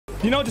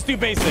You know, just do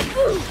basic.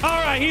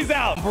 All right, he's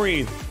out.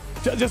 Breathe.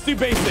 Just do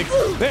basics.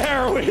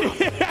 There we go.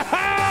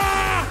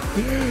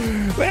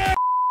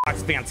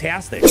 That's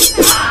fantastic.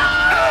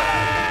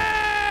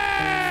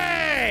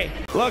 Hey!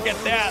 Look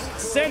at that.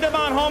 Send him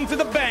on home to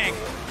the bank.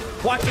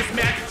 Watch this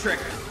magic trick.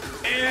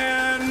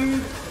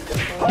 And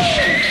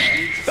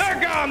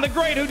they're gone. The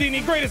great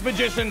Houdini, greatest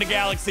magician in the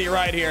galaxy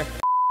right here.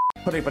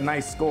 Putting up a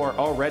nice score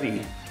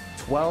already.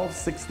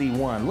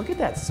 1261. Look at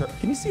that, sir.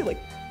 Can you see, like,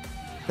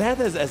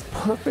 that is as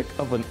perfect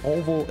of an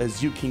oval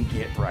as you can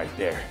get right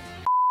there.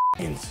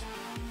 And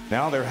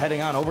now they're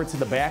heading on over to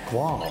the back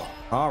wall.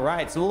 All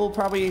right, so we'll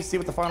probably see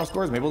what the final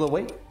score is. Maybe they'll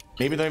wait.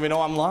 Maybe they don't even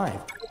know I'm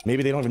live.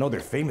 Maybe they don't even know they're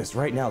famous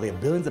right now. They have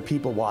billions of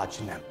people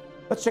watching them.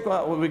 Let's check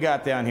out what we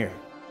got down here.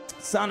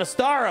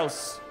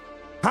 Sonostaros,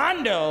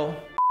 Hondo,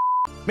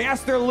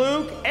 Master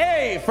Luke.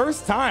 Hey,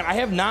 first time. I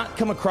have not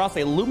come across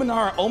a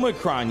Luminar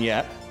Omicron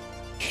yet.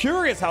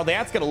 Curious how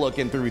that's gonna look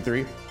in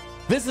 3v3.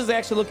 This is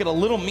actually looking a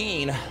little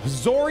mean.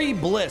 Zori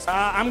Bliss.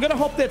 I'm gonna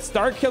hope that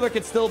Starkiller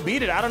can still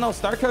beat it. I don't know,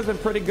 Starkiller's been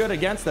pretty good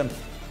against them.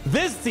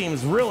 This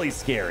team's really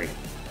scary.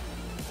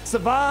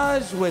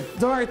 Savage with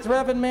Darth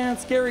Revan, man,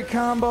 scary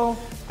combo.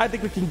 I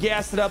think we can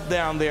gas it up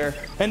down there.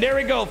 And there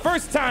we go,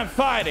 first time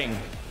fighting.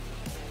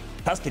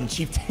 Tusken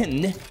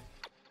Chieftain.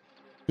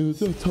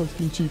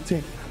 Tusken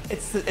Chieftain.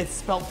 It's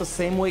spelled the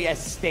same way as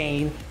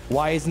Stain.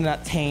 Why isn't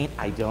that Taint?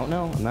 I don't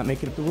know. I'm not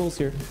making up the rules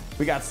here.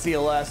 We got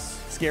CLS,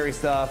 scary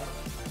stuff.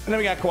 And then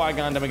we got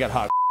Qui-Gon, then we got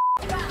Hog.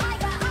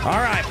 All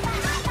right.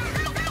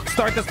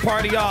 Start this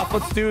party off.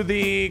 Let's do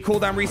the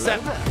cooldown reset.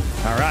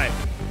 All right.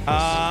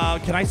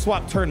 Can I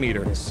swap turn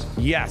meter?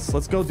 Yes,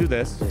 let's go do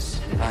this.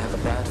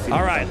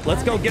 All right,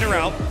 let's go get her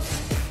out.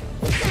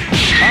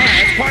 All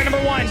right, that's part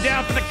number 1,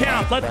 down for the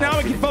count. Now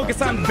we can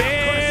focus on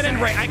Ben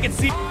and Ray. I can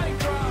see.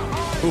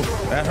 Ooh,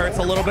 that hurts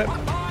a little bit.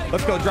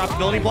 Let's go drop the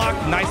ability block.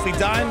 Nicely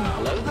done.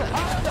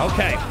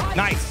 Okay,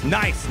 nice.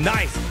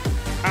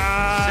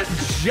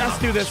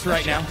 Just do this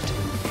right now.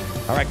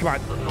 All right, come on.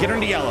 Get her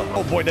into yellow.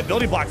 Oh boy, the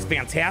ability block's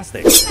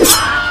fantastic.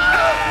 Hey!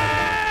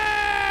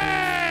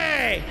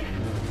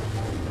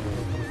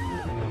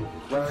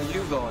 Where are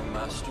you going,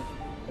 Master?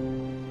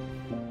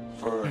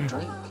 For a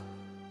drink?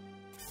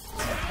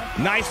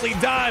 Nicely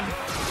done.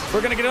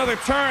 We're gonna get another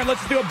turn.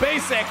 Let's do a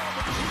basic.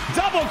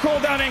 Double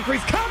cooldown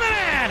increase coming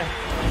in.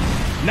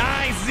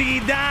 Nicely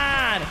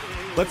done.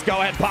 Let's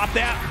go ahead, pop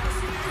that.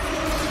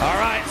 All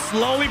right,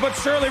 slowly but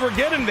surely we're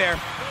getting there.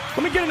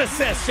 Let me get an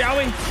assist, shall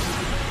we?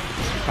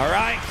 All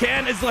right,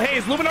 is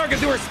Luminar gonna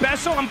do her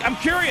special? I'm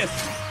curious.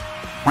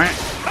 Oh!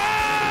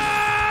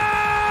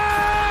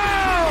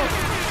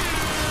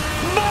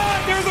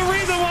 But there's a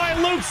reason why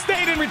Luke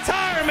stayed in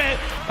retirement.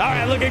 All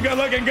right, looking good.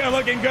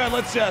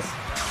 Let's just.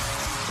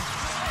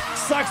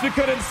 Sucks we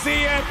couldn't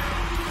see it.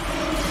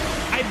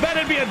 I bet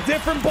it'd be a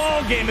different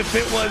ball game if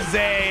it was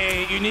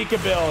a unique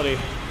ability.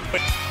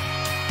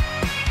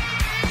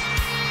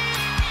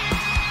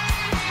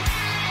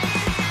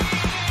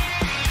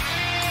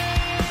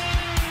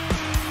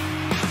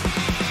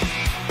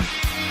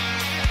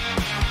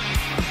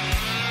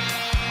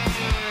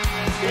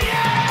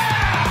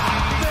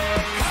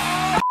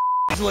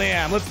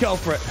 Let's go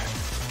for it.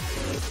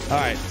 All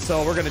right,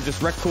 so we're gonna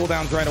just wreck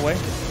cooldowns right away.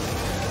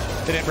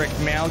 They didn't wreck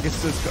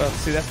Malgus.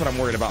 See, that's what I'm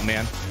worried about,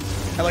 man.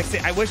 I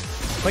wish,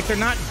 like, they're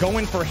not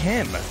going for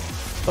him.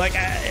 Like,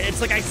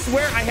 it's like I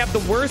swear I have the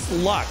worst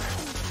luck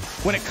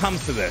when it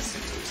comes to this.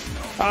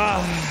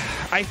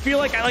 I feel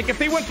like if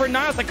they went for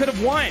Niles, I could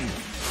have won.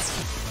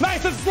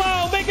 Nice and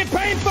slow, make it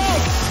painful.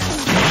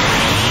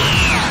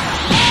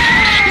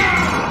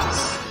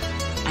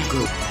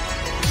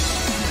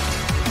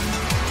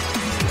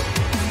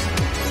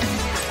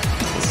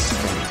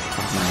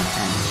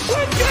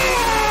 Let's go!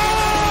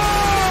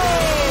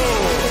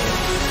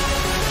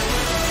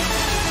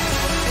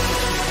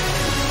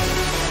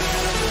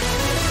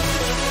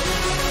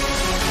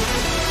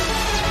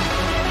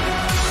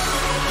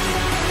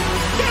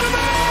 Get him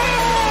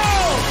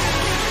out!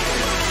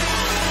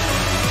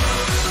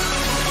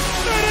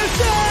 Finish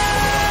it!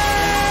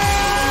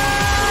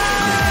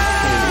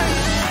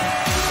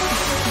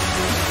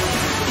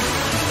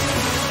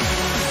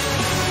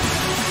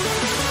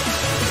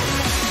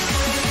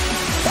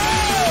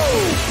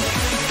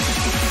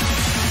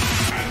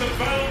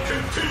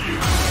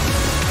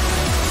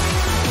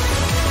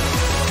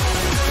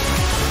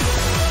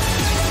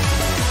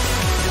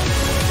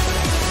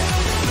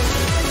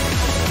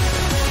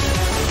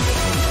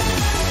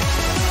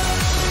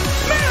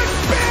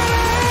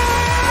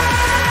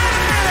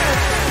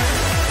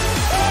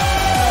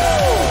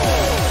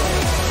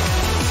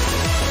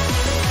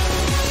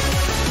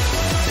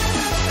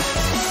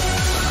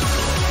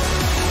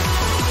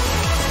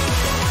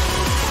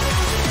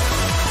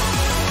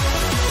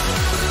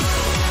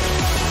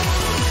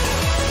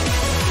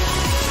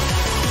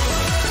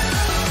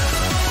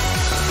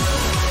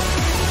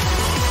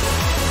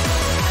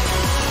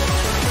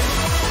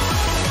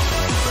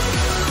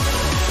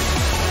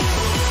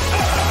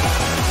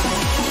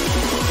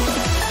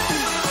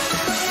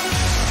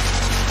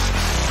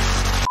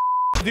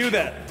 Do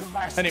that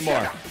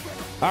anymore.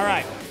 All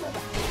right,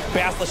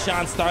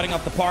 Scion starting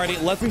up the party.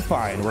 Let's be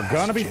fine. We're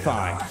gonna be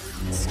fine.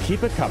 Let's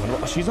keep it coming.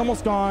 She's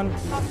almost gone.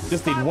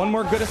 Just need one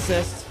more good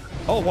assist.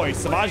 Oh boy,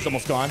 Savage's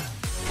almost gone.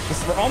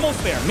 We're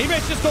almost there. Maybe I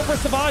should just go for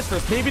Savage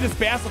first. Maybe this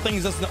Bassel thing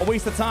is just a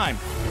waste of time.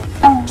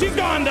 She's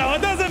gone though.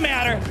 It doesn't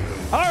matter.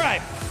 All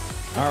right.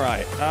 All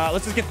right.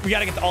 Let's just get. We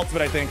gotta get the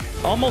ultimate. I think.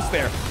 Almost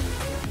there.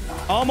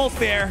 Almost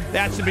there.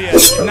 That should be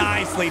it.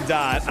 Nicely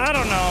done. I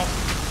don't know.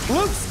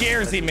 Luke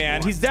scares me,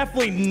 man. He's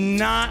definitely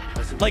not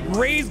like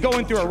Rey's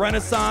going through a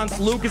renaissance.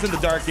 Luke is in the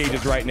dark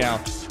ages right now.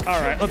 All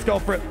right, let's go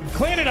for it.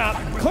 Clean it up.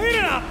 Clean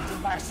it up.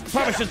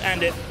 Probably should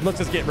end it. Let's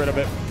just get rid of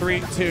it.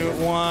 3, 2,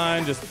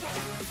 1. Just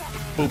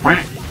boop.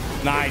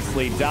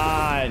 Nicely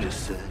done.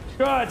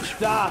 Good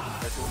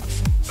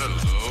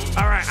stuff.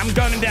 All right, I'm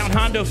gunning down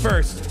Hondo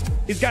first.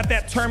 He's got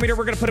that Terminator.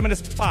 We're gonna put him in his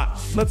spot.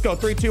 Let's go.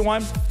 3, 2,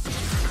 1.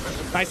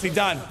 Nicely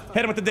done.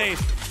 Hit him with the daze.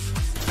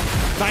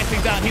 Nicely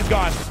done. He's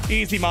gone.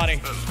 Easy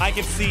money. I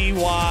can see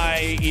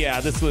why.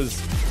 Yeah, this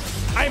was.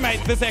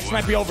 This actually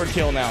might be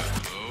overkill now.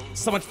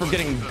 So much for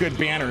getting good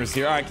banners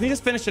here. All right, can you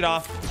just finish it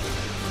off?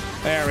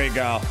 There we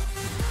go.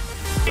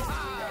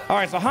 All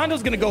right, so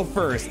Hondo's gonna go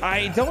first.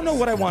 I don't know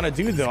what I want to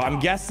do though. I'm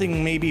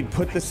guessing maybe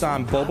put this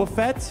on Boba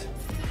Fett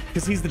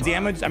because he's the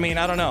damage. I mean,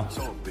 I don't know.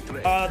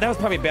 That was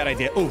probably a bad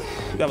idea. Oof,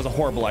 that was a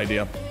horrible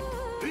idea.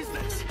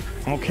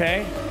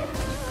 Okay.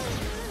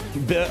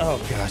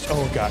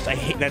 Oh gosh, I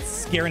hate that.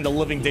 Scaring the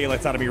living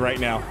daylights out of me right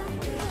now.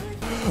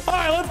 All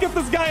right, let's get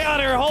this guy out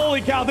of here.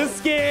 Holy cow,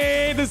 this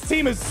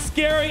team is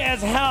scary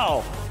as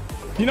hell.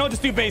 You know,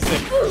 just do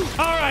basic.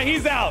 All right,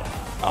 he's out.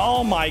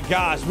 Oh my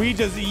gosh, we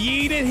just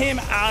yeeted him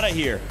out of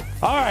here.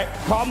 All right,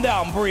 calm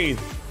down, breathe.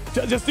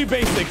 Just do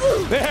basics.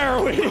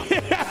 There we go.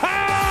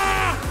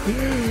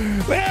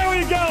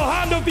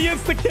 Hondo with the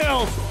insta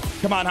kills.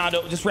 Come on,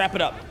 Hondo, just wrap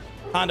it up.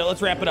 Hondo,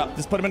 let's wrap it up.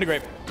 Just put him in the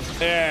grave.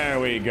 There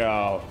we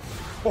go.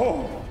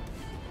 Oh.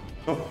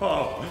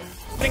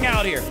 Getting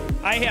out here.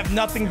 I have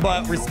nothing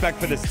but respect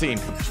for this team.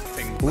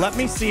 Let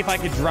me see if I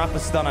could drop a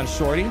stun on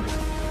Shorty.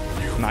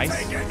 Nice.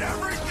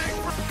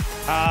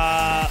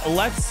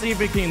 Let's see if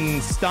we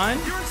can stun.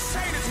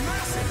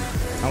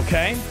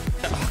 Okay.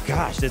 Oh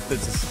gosh, this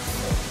is.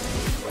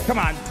 Come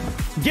on.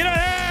 Get it.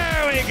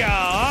 There we go.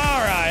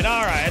 All right,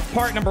 all right. It's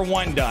part number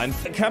 1 done.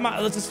 Come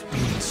on, let's just.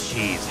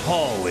 Jeez,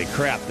 holy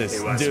crap, this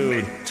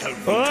dude. There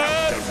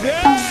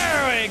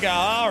we go.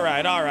 All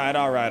right, all right,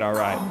 all right, all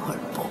right.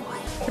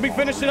 Can we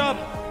finish it up?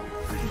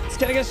 Let's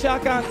get a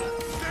shotgun.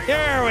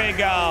 There we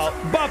go.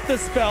 Buff the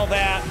spell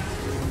that.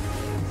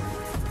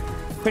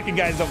 I think you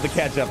guys have to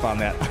catch up on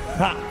that.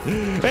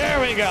 There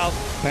we go.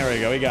 There we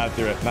go. We got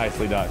through it.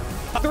 Nicely done.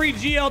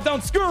 3GL,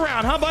 don't screw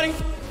around, huh, buddy?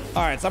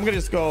 All right, so I'm gonna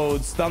just go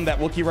stun that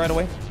Wookiee right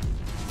away.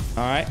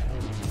 All right.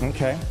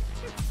 Okay.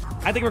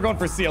 I think we're going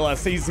for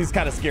CLS. He's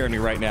kind of scaring me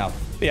right now.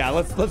 Yeah,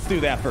 let's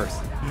do that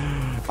first.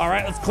 All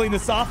right, let's clean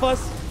this off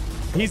us.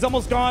 He's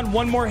almost gone.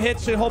 One more hit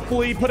should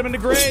hopefully put him in the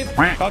grave.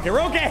 Okay,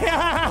 we're okay.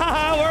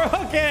 We're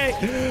okay.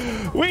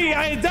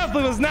 I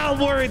definitely was not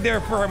worried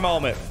there for a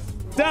moment.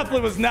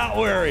 Definitely was not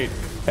worried.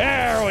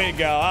 There we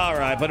go. All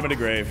right, put him in the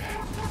grave.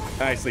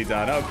 Nicely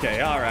done.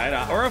 Okay, all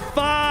right. We're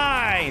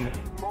fine.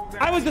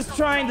 I was just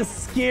trying to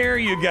scare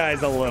you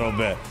guys a little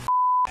bit.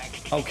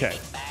 Okay.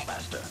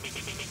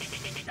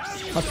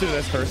 Let's do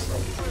this first.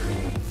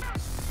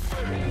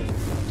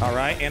 All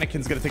right,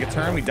 Anakin's gonna take a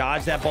turn. We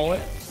dodge that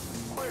bullet.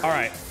 All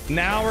right,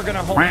 now we're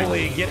gonna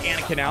hopefully get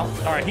Anakin out.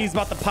 All right, he's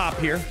about to pop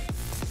here.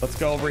 Let's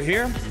go over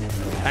here.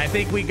 I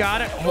think we got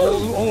it.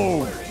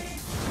 Oh.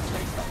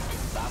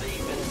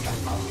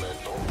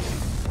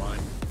 1,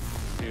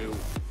 2,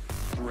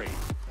 3.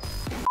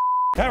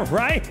 All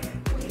right.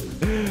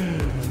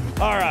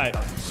 All right.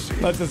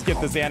 Let's just get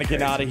this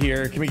Anakin out of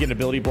here. Can we get an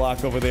ability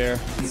block over there?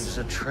 Leaves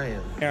a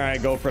trail. All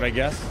right, go for it, I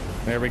guess.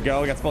 There we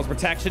go. We got supposed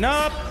protection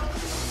up.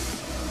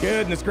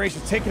 Goodness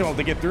gracious, taking a while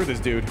to get through this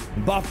dude.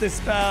 Buff this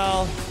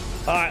spell.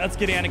 All right, let's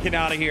get Anakin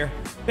out of here.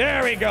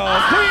 There we go.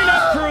 Clean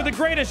up crew, the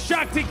greatest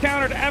Shakti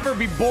counter to ever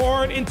be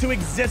born into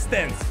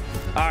existence.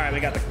 All right, we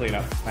got the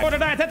cleanup.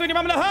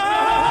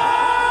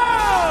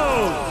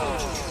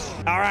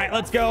 All right,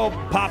 let's go.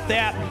 Pop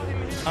that.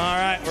 All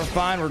right, we're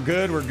fine. We're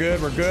good. We're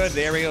good. We're good.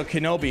 There we go.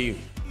 Kenobi.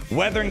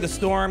 Weathering the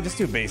storm. Just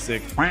too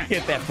basic.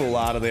 Get that fool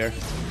out of there.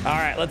 All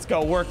right, let's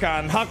go work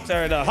on Hux.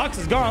 The Hux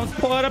is gone. Let's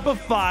put up a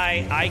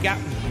fight. I got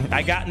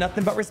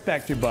nothing but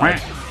respect here,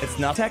 bud. It's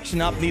not protection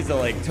up. Needs to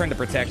like turn to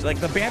protection. Like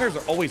the banners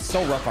are always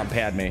so rough on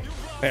Padme.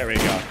 There we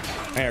go.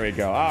 There we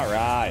go. All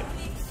right.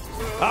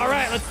 All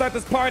right, let's start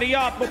this party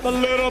up with a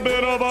little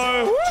bit of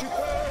a.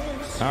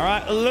 All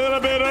right, a little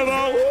bit of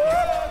a.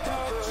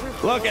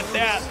 Look at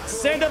that.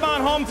 Send him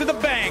on home to the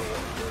bank.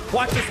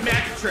 Watch this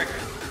magic trick.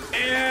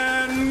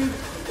 And.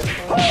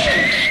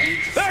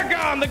 They're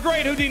gone. The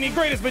great Houdini,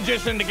 greatest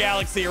magician in the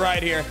galaxy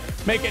right here.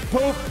 Make it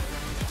poof.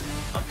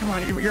 Oh, come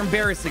on, you're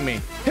embarrassing me.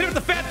 Hit him with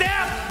the fat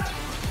dab.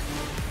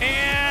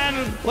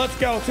 And let's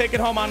go. Take it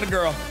home on the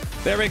girl.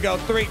 There we go.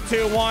 3,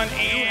 2, 1,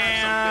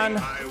 and.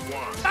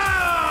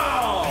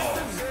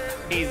 Oh!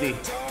 Easy.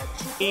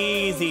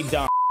 Easy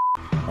done.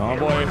 Oh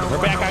boy,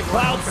 we're back on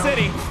Cloud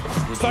City.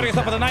 Starting us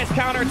up with a nice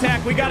counterattack.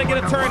 We got to get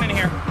a turn in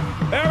here.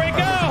 There we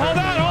go. Hold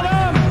on, hold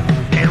on.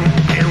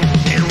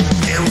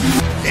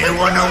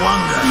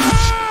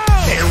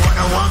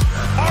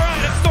 All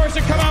right,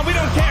 extortion, come on. We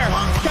don't care.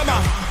 Come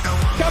on.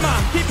 Come on.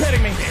 Keep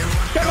hitting me.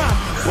 Come on.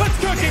 What's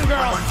cooking,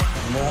 girl?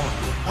 More.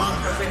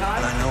 Say hi?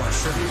 And I know I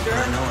should. Sure?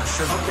 I know I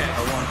should. Okay.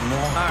 I want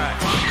more. All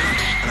right.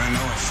 And I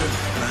know I should.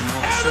 And I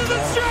know I should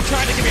more.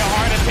 Trying to give me a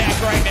heart attack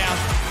right now.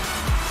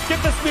 Get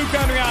the Snoop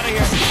Gunner out of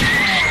here.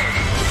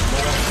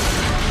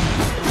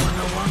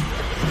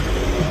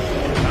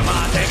 Come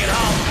on, take it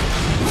home.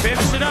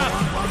 Finish it up.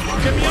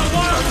 Give me a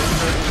one.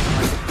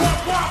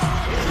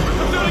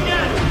 Do it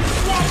again.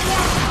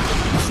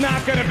 It's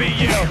not gonna be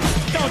you.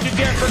 Don't you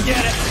dare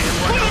forget it.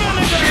 Put it on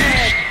the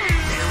ground.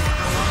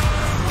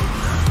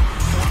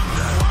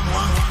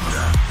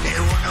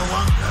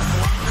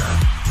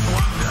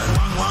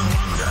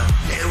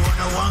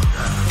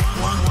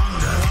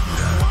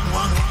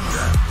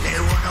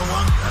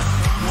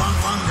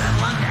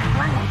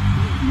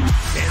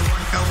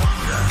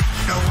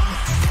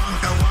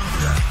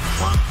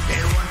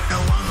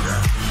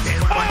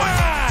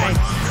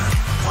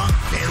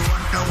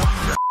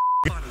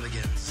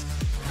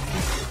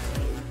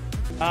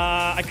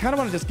 I kind of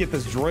want to just get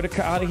this droidica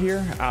out of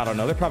here. I don't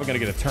know. They're probably going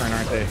to get a turn,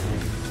 aren't they?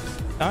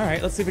 All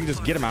right, let's see if we can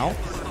just get him out.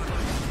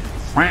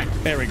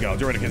 There we go.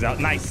 Droidica's out.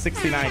 Nice.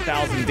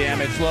 69,000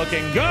 damage.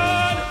 Looking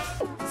good.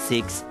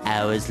 6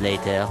 hours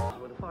later.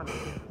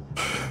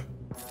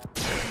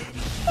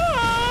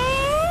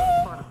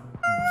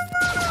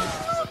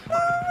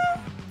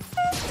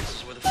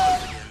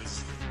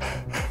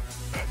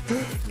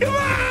 Come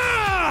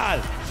on!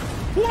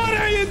 What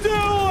are you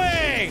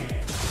doing?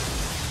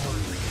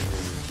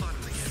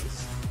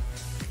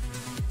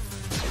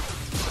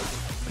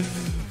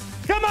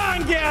 Come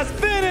on, Gas,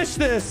 finish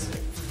this.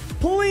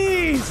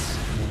 Please.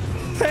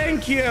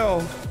 Thank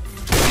you.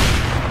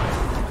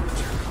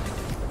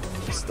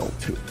 Stole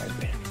two, right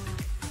there.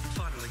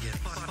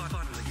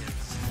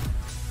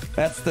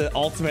 That's the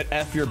ultimate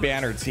F your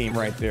banner team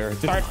right there.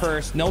 Start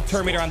first. No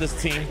Terminator on this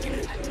team.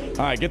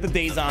 All right, get the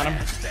days on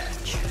him.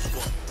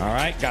 All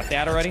right, got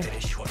that already.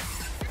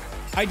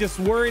 I just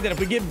worry that if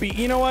we get beat,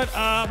 you know what?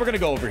 We're gonna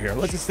go over here.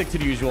 Let's just stick to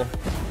the usual.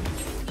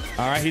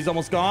 All right, he's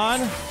almost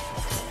gone.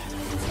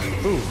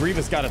 Ooh,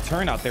 Grievous got a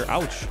turn out there.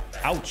 Ouch,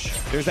 ouch.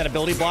 There's that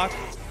ability block.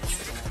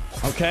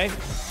 Okay.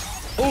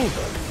 Ooh.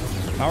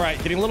 All right,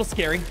 getting a little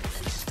scary.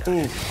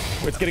 Ooh,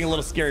 it's getting a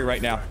little scary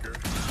right now.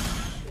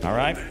 All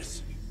right.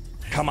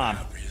 Come on.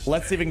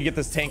 Let's see if we can get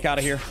this tank out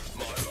of here.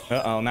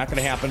 Uh-oh, not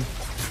gonna happen.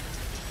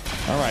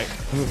 All right.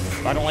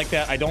 Oof, I don't like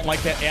that. I don't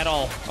like that at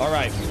all. All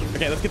right.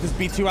 Okay, let's get this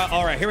B2 out.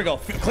 All right, here we go.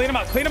 Clean him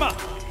up. Clean him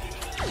up.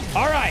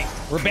 All right.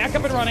 We're back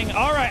up and running.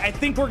 All right. I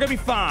think we're going to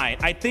be fine.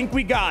 I think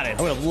we got it.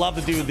 I would have loved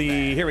to do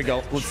the... Here we go.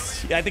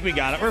 I think we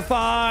got it. We're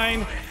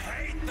fine.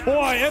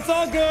 Boy, it's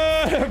all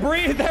good.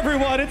 Breathe,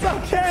 everyone. It's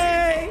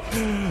okay.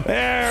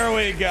 There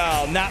we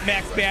go. Not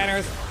max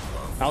banners.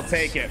 I'll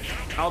take it.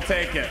 I'll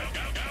take it.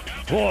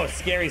 Whoa,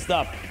 scary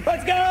stuff.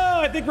 Let's go.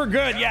 I think we're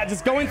good. Yeah,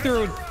 just going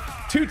through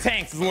 2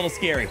 tanks is a little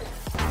scary.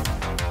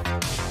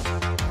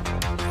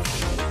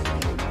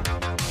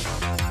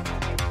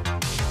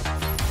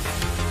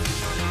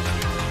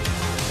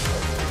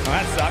 Oh,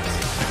 that sucks.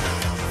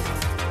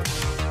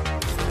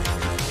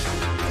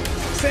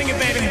 Sing it,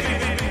 baby.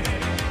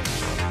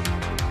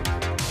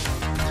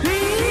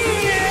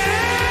 Yeah!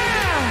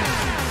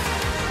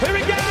 Here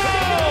we go!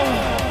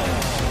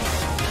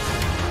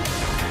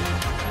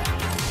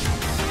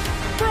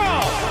 Bro!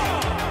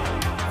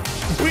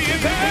 We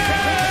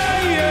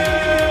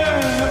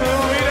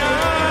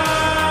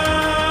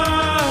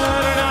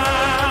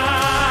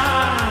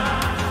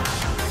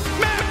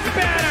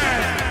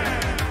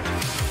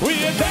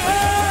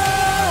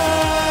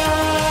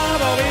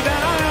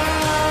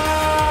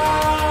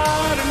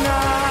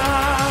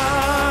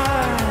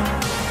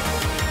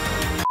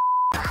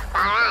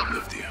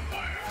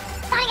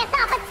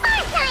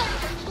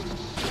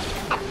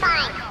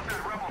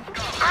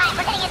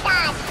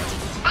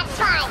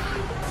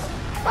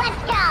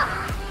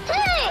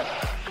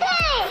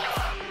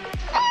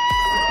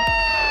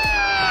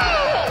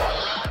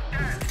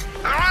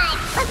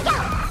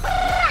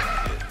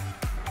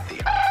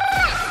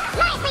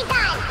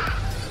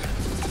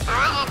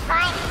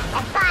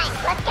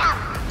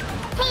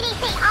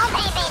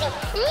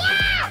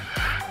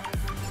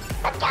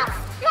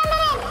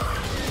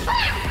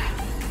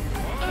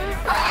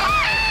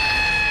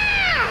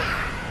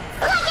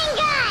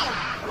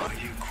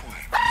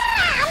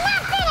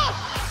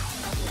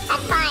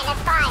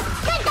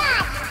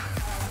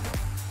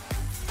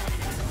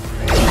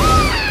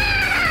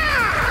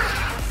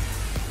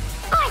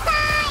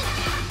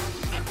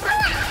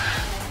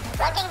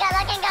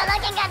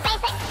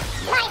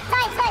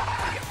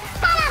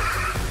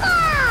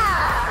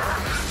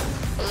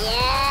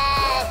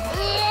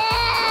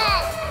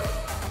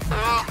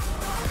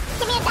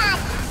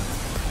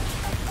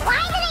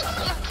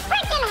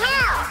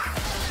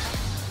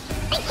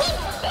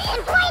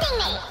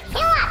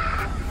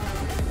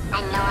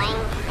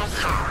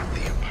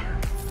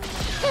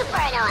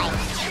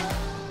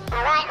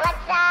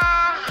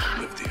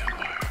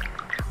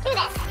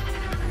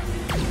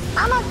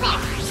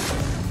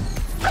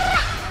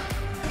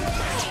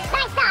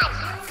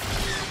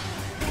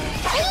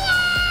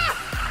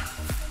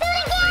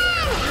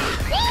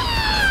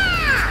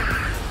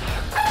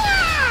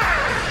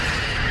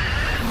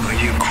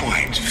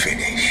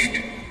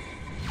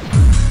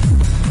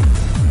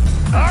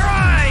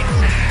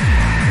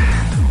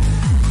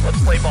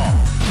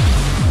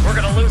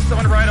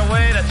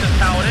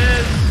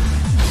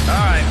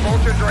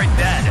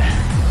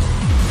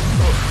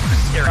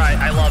Scary. All right,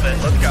 I love it.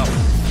 Let's go.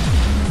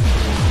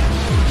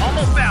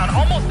 Almost down,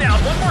 almost down.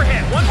 One more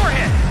hit, one more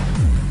hit.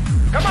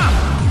 Come on.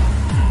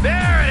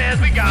 There it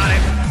is, we got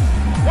it.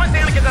 Once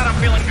Anna gets out, I'm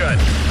feeling good.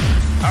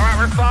 All right,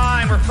 we're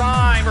fine, we're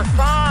fine, we're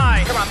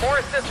fine. Come on, more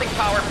assisting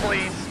power,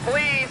 please,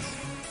 please.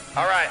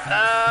 All right,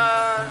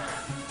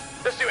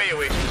 let's do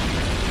AoE.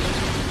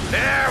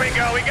 There we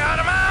go, we got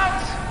him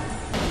out.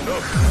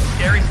 Oof,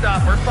 scary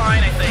stuff, we're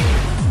fine, I think.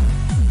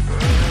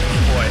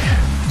 Boy.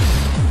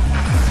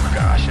 Oh,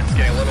 gosh, it's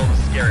getting a little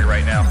scary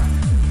right now.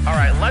 All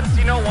right,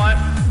 you know what?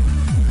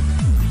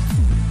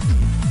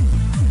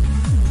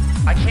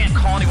 I can't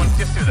call anyone,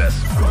 just do this.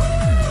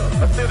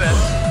 Let's do this.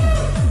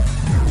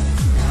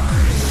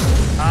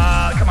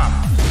 Come on.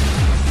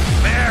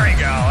 There we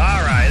go,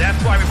 all right,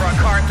 that's why we brought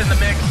Karth in the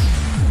mix.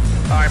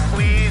 All right,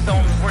 please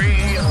don't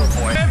breathe, oh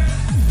boy.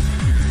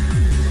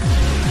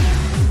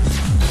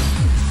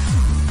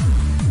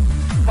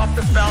 Buff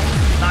the spell,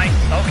 nice,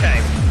 okay.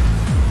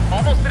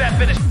 Almost to that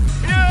finish.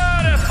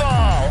 Beautiful,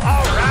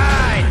 all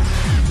right.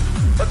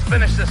 Let's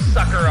finish this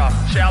sucker off,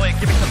 shall we?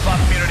 Give me some buff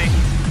immunity.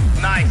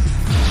 Nice,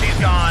 she's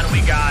gone,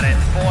 we got it.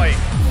 Boy,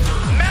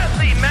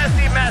 messy,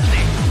 messy,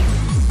 messy.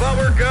 But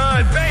we're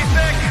good,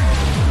 basic.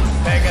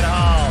 Take it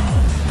home.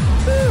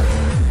 Woo.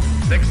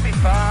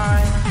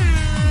 65.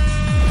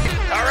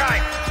 All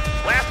right,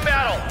 last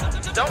battle.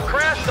 Don't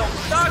crash, don't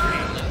suck.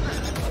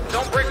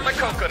 Don't break my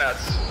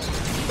coconuts.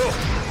 Oof.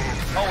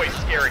 Always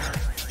scary.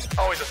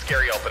 Always a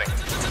scary opening.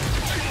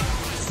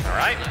 All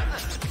right,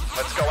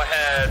 let's go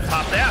ahead,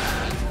 pop that.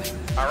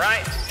 All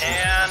right,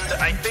 and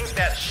I think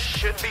that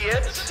should be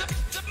it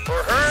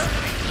for her.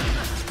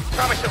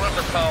 Probably should have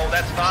went for Poe,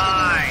 that's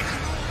fine.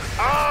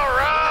 All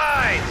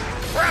right,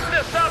 wrap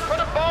this up, put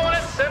a bow in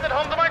it, send it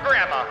home to my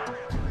grandma.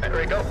 There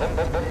we go, boom,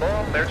 boom, boom,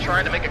 boom. They're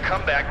trying to make a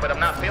comeback, but I'm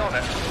not feeling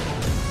it.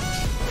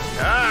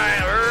 All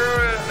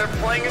right, they're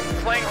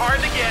playing hard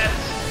to get.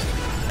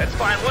 That's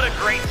fine, what a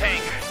great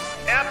tank.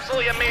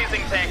 Absolutely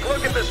amazing tank.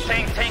 Look at this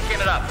tank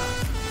tanking it up.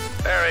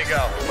 There we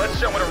go. Let's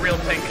show what a real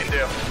tank can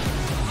do.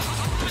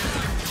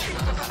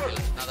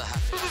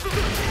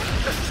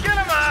 Skin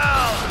him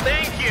out!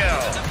 Thank you!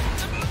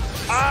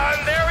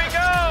 And there we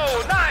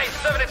go! Nice!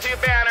 72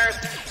 banners.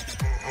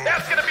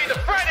 That's gonna be the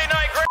Friday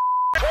Night Great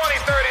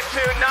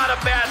 2032. Not a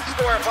bad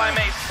score if I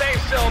may say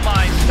so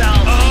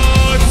myself.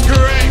 Oh, it's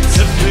great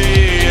to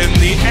be in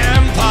the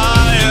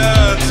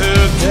Empire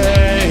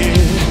today.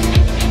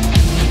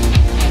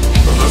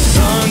 The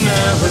sun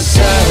never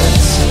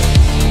sets.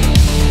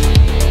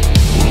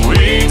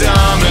 We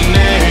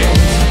dominate.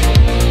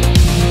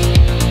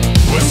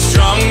 We're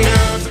stronger.